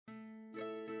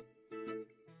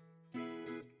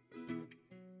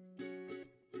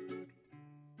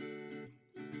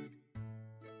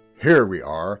Here we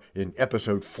are in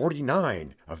episode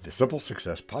 49 of the Simple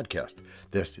Success Podcast.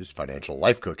 This is financial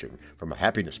life coaching from a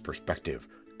happiness perspective.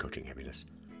 Coaching happiness.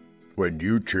 When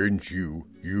you change you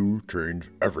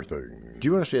change everything. Do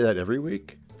you want to say that every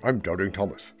week? I'm doubting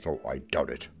Thomas, so I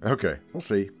doubt it. Okay, we'll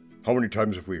see. How many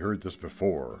times have we heard this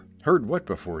before? Heard what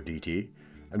before, DT?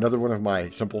 Another one of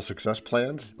my simple success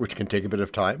plans, which can take a bit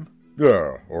of time?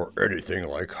 Yeah, or anything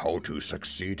like how to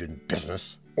succeed in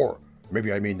business. Or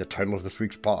maybe I mean the title of this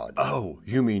week's pod. Oh,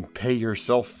 you mean Pay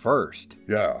Yourself First.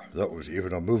 Yeah, that was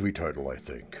even a movie title, I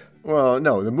think. Well,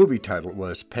 no, the movie title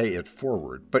was Pay It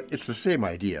Forward, but it's the same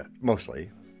idea,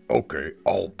 mostly. Okay,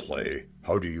 I'll play.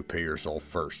 How do you pay yourself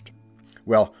first?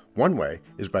 Well, one way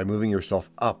is by moving yourself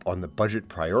up on the budget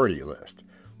priority list,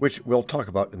 which we'll talk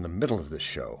about in the middle of this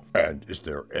show. And is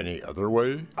there any other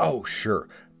way? Oh, sure.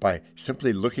 By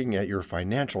simply looking at your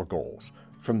financial goals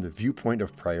from the viewpoint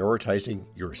of prioritizing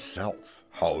yourself.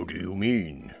 How do you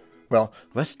mean? Well,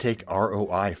 let's take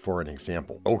ROI for an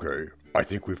example. Okay, I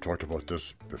think we've talked about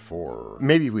this before.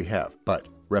 Maybe we have, but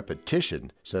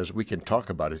repetition says we can talk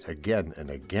about it again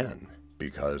and again.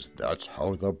 Because that's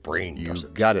how the brain does it.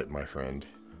 You got it, my friend.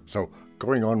 So,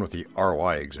 going on with the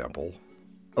ROI example.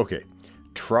 Okay,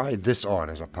 try this on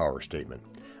as a power statement.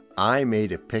 I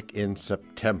made a pick in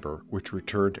September which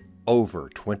returned over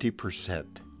 20%.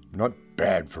 Not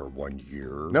bad for 1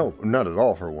 year. No, not at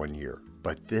all for 1 year.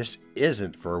 But this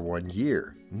isn't for 1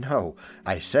 year. No,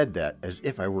 I said that as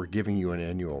if I were giving you an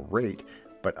annual rate,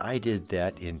 but I did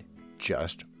that in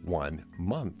just 1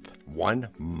 month. 1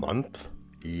 month?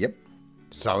 Yep.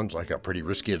 Sounds like a pretty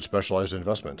risky and specialized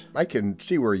investment. I can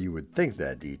see where you would think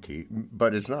that, DT,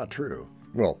 but it's not true.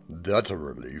 Well, that's a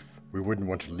relief. We wouldn't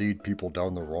want to lead people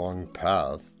down the wrong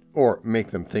path or make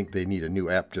them think they need a new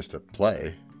app just to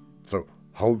play. So,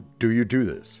 how do you do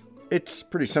this? It's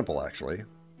pretty simple, actually.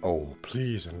 Oh,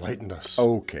 please enlighten us.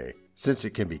 Okay, since it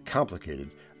can be complicated,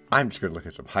 I'm just going to look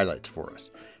at some highlights for us.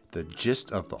 The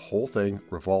gist of the whole thing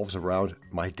revolves around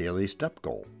my daily step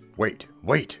goal. Wait,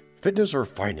 fitness or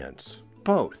finance?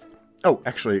 Both. Oh,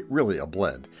 actually, really a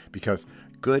blend, because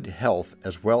good health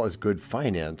as well as good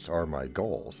finance are my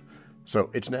goals.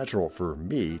 So it's natural for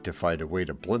me to find a way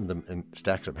to blend them and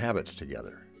stack some habits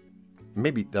together.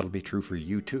 Maybe that'll be true for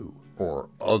you too. Or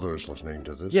others listening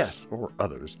to this. Yes, or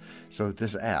others. So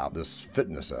this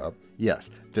fitness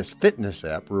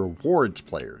app rewards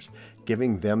players,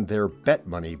 giving them their bet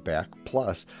money back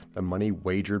plus the money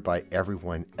wagered by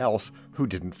everyone else who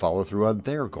didn't follow through on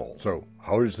their goal. So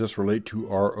how does this relate to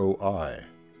ROI?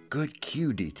 Good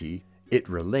cue, DT. It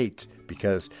relates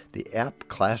because the app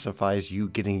classifies you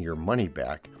getting your money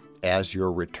back as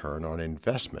your return on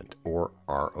investment, or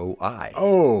ROI.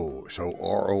 Oh, so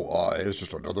ROI is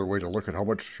just another way to look at how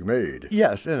much you made.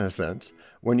 Yes, in a sense.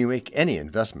 When you make any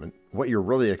investment, what you're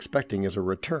really expecting is a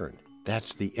return.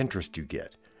 That's the interest you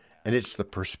get. And it's the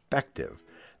perspective,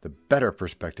 the better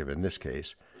perspective in this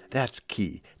case, that's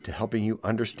key to helping you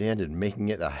understand and making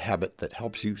it a habit that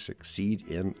helps you succeed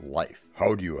in life.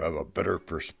 How do you have a better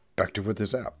perspective with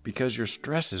this app? Because your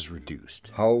stress is reduced.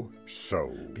 How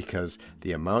so? Because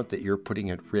the amount that you're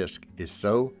putting at risk is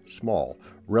so small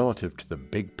relative to the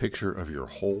big picture of your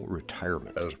whole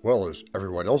retirement. As well as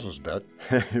everyone else's bet.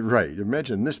 Right,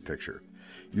 imagine this picture.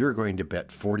 You're going to bet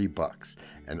 $40,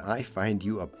 and I find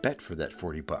you a bet for that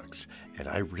 $40, and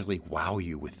I really wow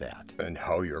you with that. And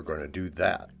how you're going to do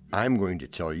that? I'm going to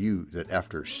tell you that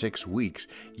after 6 weeks,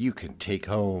 you can take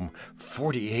home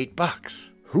 $48.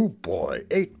 Hoo boy,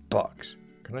 $8.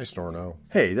 Can I snore now?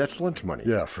 Hey, that's lunch money.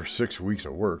 Yeah, for 6 weeks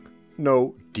of work.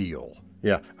 No deal.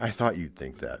 Yeah, I thought you'd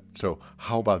think that. So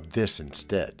how about this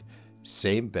instead?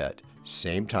 Same bet,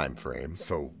 same time frame.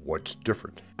 So what's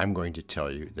different? I'm going to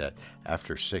tell you that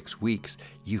after 6 weeks,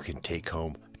 you can take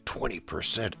home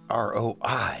 20%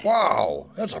 ROI. Wow,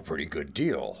 that's a pretty good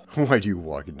deal. Why do you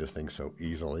walk into things so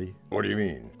easily? What do you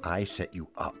mean? I set you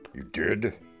up. You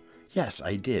did? Yes,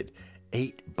 I did.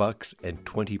 $8 and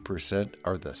 20%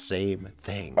 are the same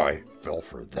thing. I fell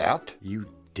for that? You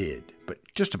did, but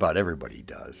just about everybody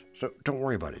does. So don't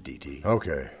worry about it, DT.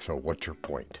 Okay, so what's your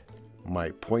point? My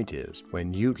point is,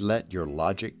 when you let your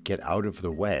logic get out of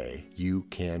the way, you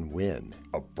can win.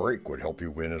 A break would help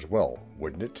you win as well,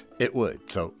 wouldn't it? It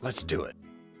would, so let's do it.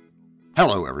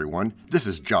 Hello, everyone. This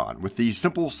is John with the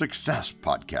Simple Success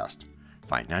Podcast,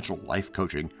 financial life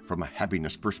coaching from a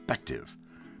happiness perspective.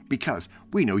 Because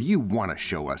we know you want to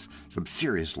show us some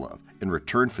serious love in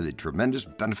return for the tremendous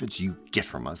benefits you get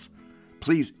from us.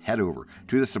 Please head over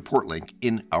to the support link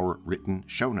in our written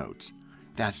show notes.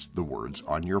 That's the words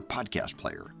on your podcast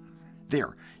player.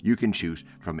 There, you can choose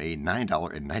from a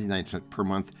 $9.99 per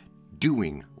month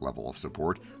doing level of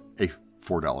support, a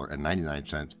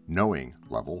 $4.99 knowing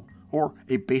level, or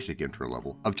a basic intro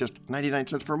level of just 99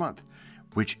 cents per month.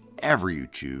 Whichever you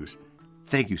choose,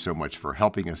 thank you so much for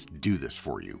helping us do this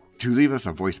for you. To leave us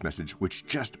a voice message which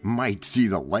just might see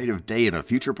the light of day in a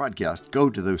future podcast, go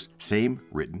to those same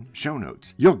written show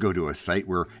notes. You'll go to a site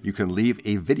where you can leave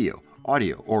a video,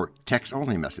 audio, or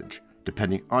text-only message,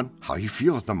 depending on how you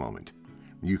feel at the moment.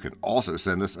 You can also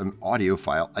send us an audio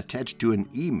file attached to an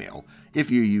email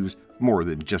if you use more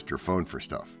than just your phone for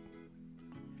stuff.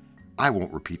 I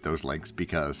won't repeat those links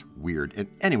because weird. And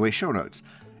anyway, show notes.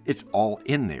 It's all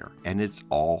in there, and it's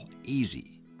all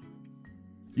easy.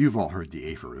 You've all heard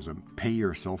the aphorism, pay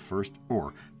yourself first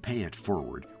or pay it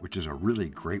forward, which is a really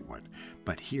great one.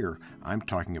 But here, I'm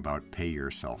talking about pay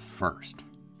yourself first.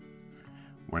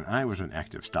 When I was an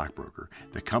active stockbroker,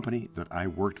 the company that I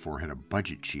worked for had a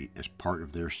budget sheet as part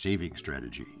of their saving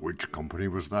strategy. Which company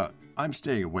was that? I'm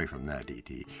staying away from that,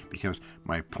 DT, because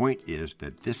my point is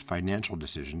that this financial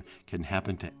decision can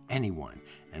happen to anyone,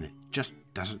 and it just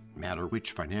doesn't matter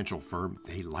which financial firm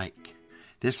they like.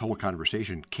 This whole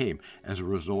conversation came as a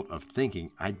result of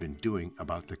thinking I'd been doing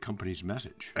about the company's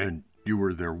message. And you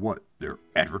were their what? Their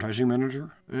advertising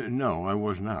manager? No, I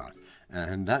was not.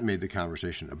 And that made the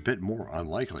conversation a bit more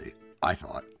unlikely, I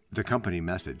thought. The company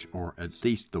message, or at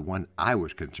least the one I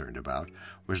was concerned about,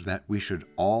 was that we should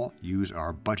all use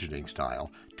our budgeting style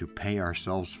to pay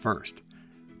ourselves first,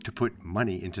 to put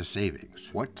money into savings.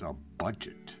 What's a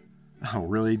budget? Oh,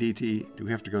 really, DT? Do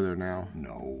we have to go there now?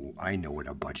 No, I know what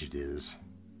a budget is.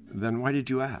 Then why did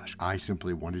you ask? I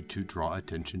simply wanted to draw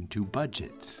attention to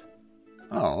budgets.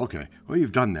 Oh, okay. Well,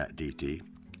 you've done that, DT.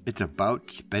 It's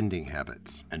about spending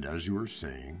habits. And as you were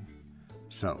saying,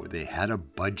 so they had a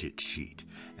budget sheet,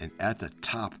 and at the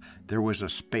top there was a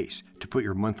space to put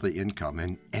your monthly income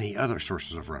and any other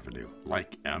sources of revenue.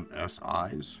 Like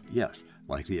MSIs? Yes,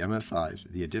 like the MSIs,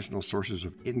 the additional sources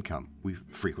of income we've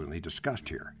frequently discussed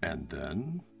here. And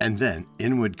then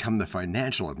in would come the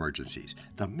financial emergencies,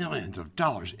 the millions of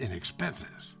dollars in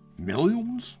expenses.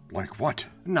 Millions? Like what?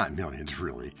 Not millions,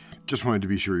 really. Just wanted to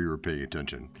be sure you were paying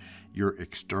attention. Your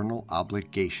external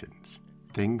obligations,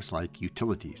 things like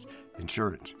utilities,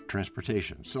 insurance,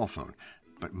 transportation, cell phone,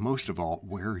 but most of all,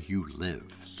 where you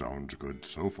live. Sounds good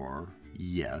so far.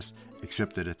 Yes,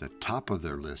 except that at the top of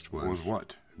their list was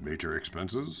what? Major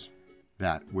expenses?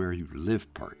 That where you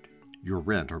live part. Your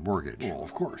rent or mortgage. Well,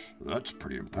 of course. That's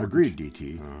pretty important. Agreed,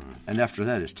 DT. And after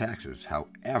that is taxes.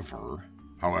 However,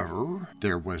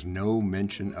 there was no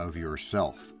mention of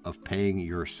yourself, of paying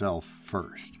yourself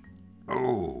first.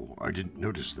 Oh, I didn't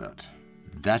notice that.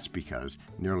 That's because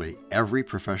nearly every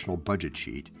professional budget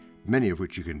sheet, many of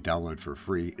which you can download for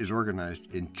free, is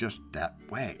organized in just that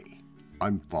way.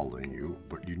 I'm following you,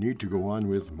 but you need to go on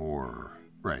with more.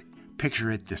 Right.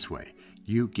 Picture it this way.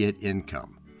 You get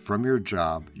income from your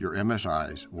job, your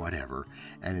MSIs, whatever,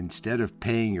 and instead of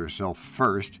paying yourself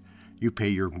first, you pay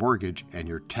your mortgage and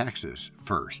your taxes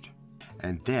first.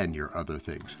 And then your other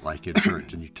things like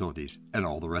insurance and utilities and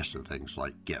all the rest of the things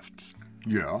like gifts.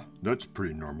 Yeah, that's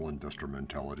pretty normal investor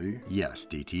mentality. Yes,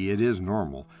 DT, it is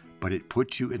normal, but it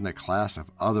puts you in the class of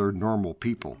other normal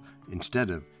people instead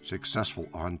of successful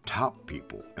on top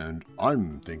people. And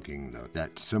I'm thinking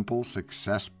that simple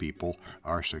success people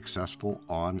are successful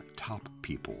on top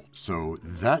people. So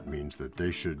that means that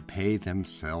they should pay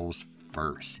themselves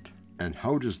first. And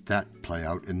how does that play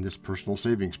out in this personal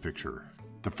savings picture?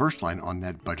 The first line on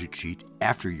that budget sheet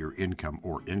after your income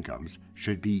or incomes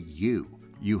should be you.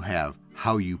 You have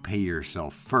how you pay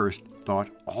yourself first thought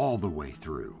all the way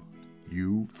through.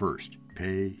 You first.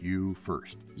 Pay you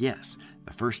first. Yes,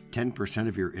 the first 10%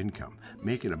 of your income.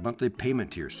 Make it a monthly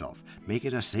payment to yourself. Make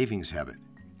it a savings habit.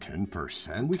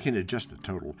 10%? We can adjust the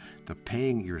total. The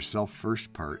paying yourself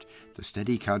first part, the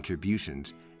steady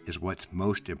contributions, is what's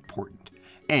most important.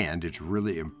 And it's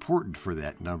really important for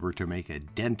that number to make a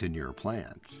dent in your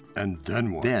plans. And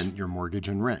then what? Then your mortgage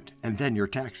and rent. And then your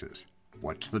taxes.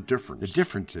 What's the difference? The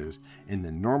difference is, in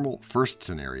the normal first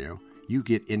scenario, you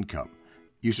get income.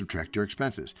 You subtract your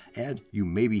expenses. And you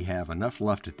maybe have enough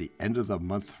left at the end of the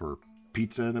month for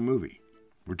pizza and a movie.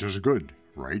 Which is good,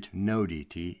 right? No,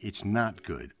 DT, it's not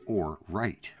good or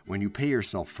right. When you pay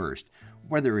yourself first,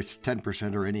 whether it's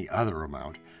 10% or any other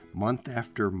amount, month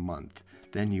after month,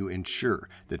 then you ensure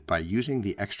that by using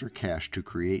the extra cash to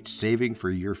create saving for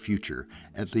your future,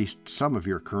 at least some of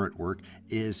your current work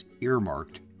is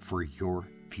earmarked for your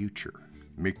future.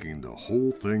 Making the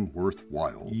whole thing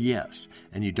worthwhile. Yes,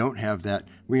 and you don't have that,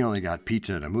 we only got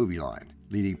pizza and a movie line,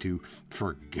 leading to,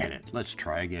 forget it, let's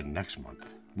try again next month.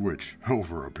 Which,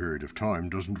 over a period of time,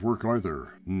 doesn't work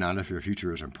either. Not if your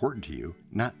future is important to you.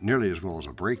 Not nearly as well as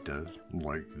a break does.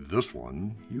 Like this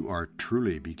one. You are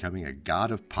truly becoming a god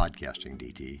of podcasting,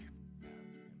 DT.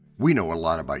 We know a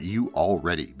lot about you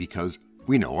already because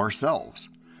we know ourselves.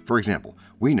 For example,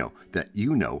 we know that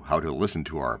you know how to listen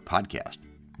to our podcast.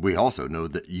 We also know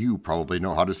that you probably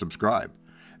know how to subscribe.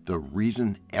 The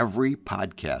reason every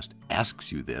podcast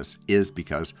asks you this is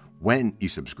because when you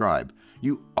subscribe,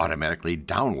 you automatically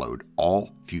download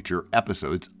all future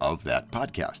episodes of that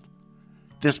podcast.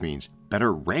 This means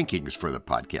better rankings for the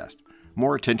podcast,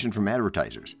 more attention from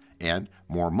advertisers, and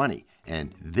more money.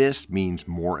 And this means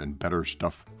more and better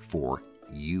stuff for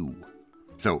you.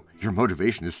 So your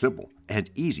motivation is simple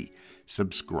and easy.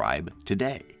 Subscribe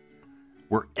today,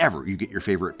 wherever you get your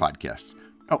favorite podcasts.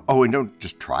 Oh, and don't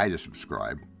just try to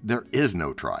subscribe. There is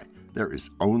no try. There is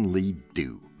only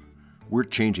do. We're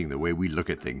changing the way we look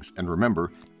at things, and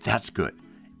remember, that's good.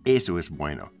 Eso es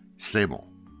bueno. C'est bon.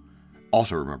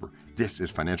 Also remember, this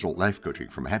is financial life coaching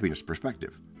from a happiness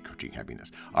perspective. Coaching happiness.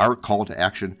 Our call to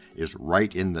action is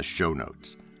right in the show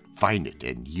notes. Find it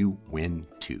and you win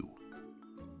too.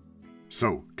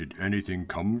 So, did anything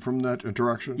come from that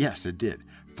interaction? Yes, it did.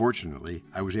 Fortunately,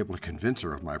 I was able to convince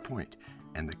her of my point,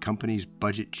 and the company's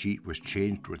budget sheet was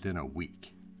changed within a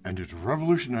week. And it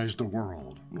revolutionized the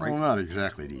world, right? Well, not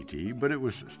exactly, DT, but it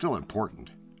was still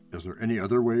important. Is there any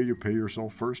other way you pay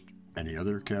yourself first? Any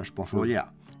other cash buffer? Well, yeah.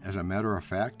 As a matter of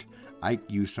fact, I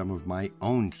use some of my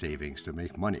own savings to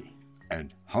make money.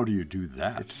 And how do you do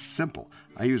that? It's simple.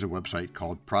 I use a website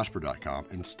called Prosper.com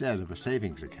instead of a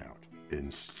savings account.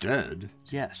 Instead?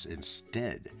 Yes,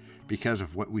 instead. Because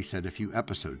of what we said a few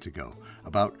episodes ago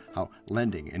about how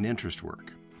lending and interest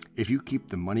work. If you keep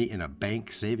the money in a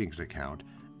bank savings account,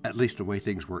 at least the way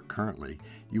things work currently,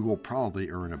 you will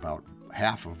probably earn about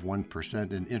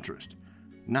 0.5% in interest.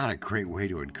 Not a great way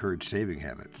to encourage saving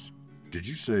habits. Did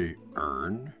you say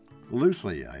earn?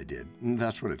 Loosely, I did.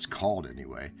 That's what it's called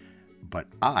anyway. But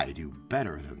I do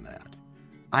better than that.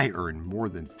 I earn more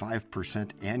than 5%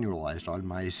 annualized on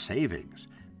my savings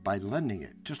by lending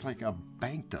it, just like a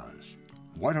bank does.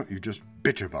 Why don't you just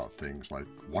bitch about things like,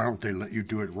 why don't they let you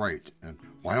do it right? And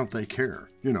why don't they care?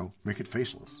 Make it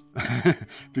faceless.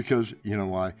 Because, you know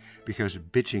why? Because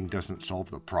bitching doesn't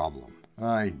solve the problem.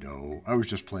 I know. I was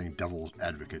just playing devil's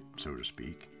advocate, so to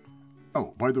speak.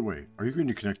 Oh, by the way, are you going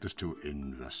to connect this to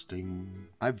investing?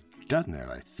 I've done that,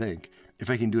 I think. If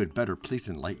I can do it better, please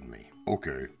enlighten me.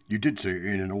 Okay. You did say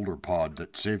in an older pod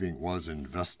that saving was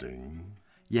investing.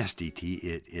 Yes, DT,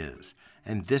 it is.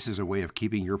 And this is a way of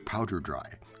keeping your powder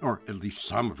dry, or at least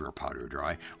some of your powder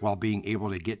dry, while being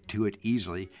able to get to it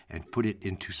easily and put it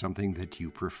into something that you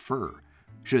prefer,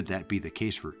 should that be the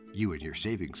case for you and your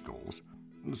savings goals.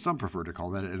 Some prefer to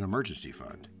call that an emergency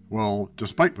fund. Well,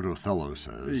 despite what Othello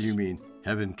says... You mean,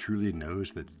 heaven truly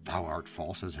knows that thou art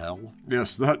false as hell?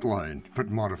 Yes, that line, but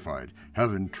modified.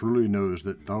 Heaven truly knows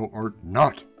that thou art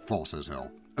not false as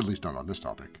hell. At least not on this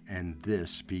topic. And this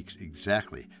speaks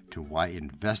exactly to why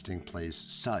investing plays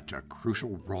such a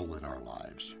crucial role in our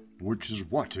lives. Which is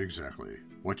what exactly?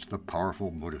 What's the powerful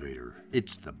motivator?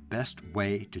 It's the best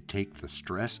way to take the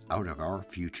stress out of our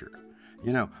future.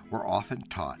 We're often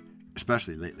taught,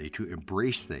 especially lately, to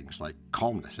embrace things like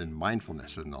calmness and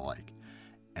mindfulness and the like.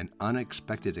 An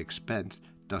unexpected expense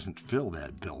doesn't fill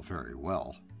that bill very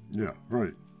well. Yeah,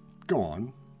 right. Go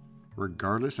on.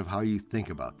 Regardless of how you think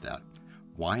about that,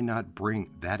 why not bring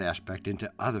that aspect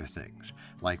into other things,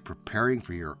 like preparing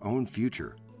for your own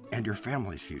future and your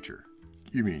family's future?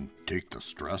 You mean take the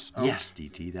stress out? Yes,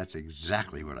 DT, that's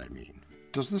exactly what I mean.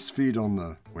 Does this feed on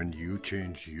the when you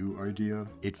change you idea?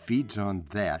 It feeds on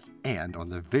that and on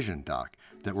the vision doc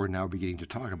that we're now beginning to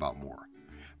talk about more.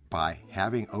 By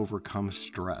having overcome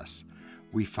stress,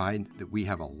 we find that we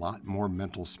have a lot more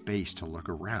mental space to look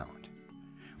around.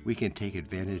 We can take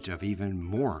advantage of even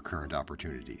more current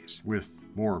opportunities. With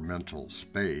more mental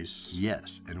space?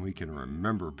 Yes, and we can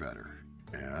remember better.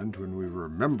 And when we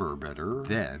remember better,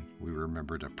 then we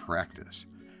remember to practice.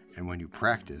 And when you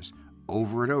practice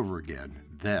over and over again,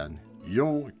 then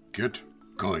you'll get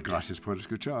good. Gracias por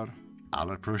escuchar. A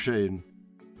la prochaine.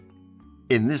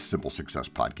 In this Simple Success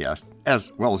podcast,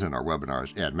 as well as in our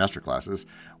webinars and masterclasses,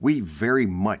 we very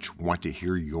much want to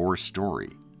hear your story.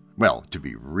 Well, to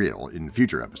be real, in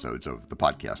future episodes of the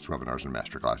podcast, webinars, and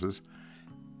masterclasses.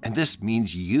 And this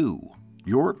means you.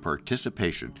 Your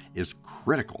participation is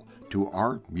critical to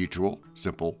our mutual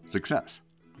simple success.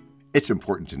 It's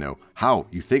important to know how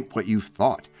you think, what you've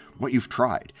thought, what you've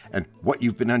tried, and what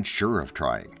you've been unsure of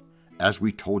trying, as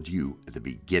we told you at the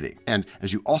beginning. And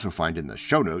as you also find in the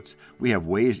show notes, we have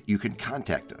ways you can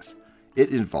contact us.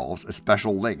 It involves a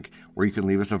special link where you can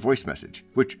leave us a voice message,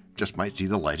 which just might see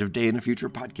the light of day in a future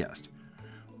podcast.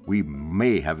 We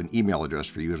may have an email address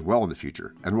for you as well in the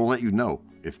future, and we'll let you know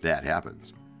if that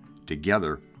happens.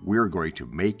 Together, we're going to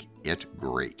make it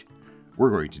great.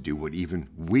 We're going to do what even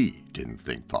we didn't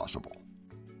think possible.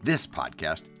 This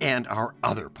podcast and our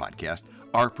other podcast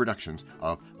are productions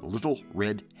of Little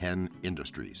Red Hen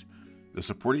Industries. The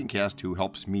supporting cast who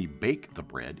helps me bake the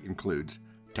bread includes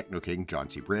Techno King John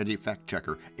C. Brandy, fact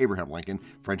checker Abraham Lincoln,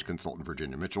 French consultant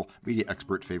Virginia Mitchell, media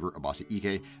expert Favor Abasi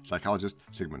Ike, psychologist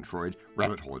Sigmund Freud,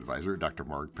 rabbit hole advisor Dr.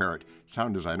 Marg Parrott,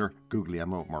 sound designer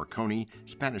Guglielmo Marconi,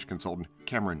 Spanish consultant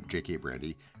Cameron J.K.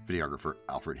 Brandy, videographer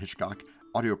Alfred Hitchcock,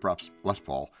 audio props Les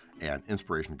Paul, and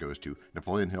inspiration goes to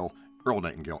Napoleon Hill, Earl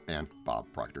Nightingale, and Bob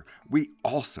Proctor. We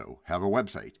also have a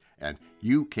website, and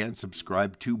you can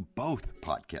subscribe to both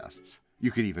podcasts. You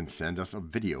could even send us a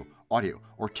video, audio,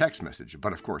 or text message,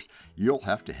 but of course, you'll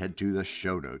have to head to the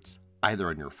show notes, either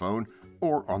on your phone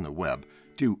or on the web,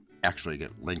 to actually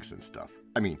get links and stuff.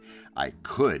 I mean, I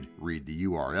could read the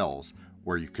URLs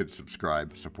where you could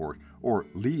subscribe, support, or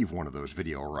leave one of those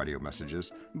video or audio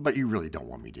messages, but you really don't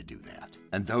want me to do that.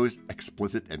 And those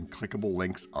explicit and clickable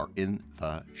links are in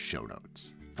the show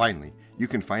notes. Finally, you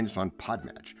can find us on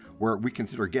Podmatch, where we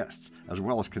consider guests, as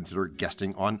well as consider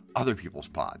guesting on other people's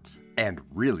pods. And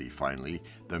really, finally,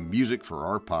 the music for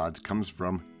our pods comes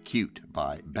from Cute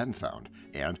by Bensound,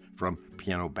 and from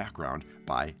Piano Background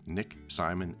by Nick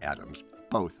Simon Adams,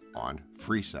 both on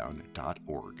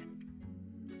freesound.org.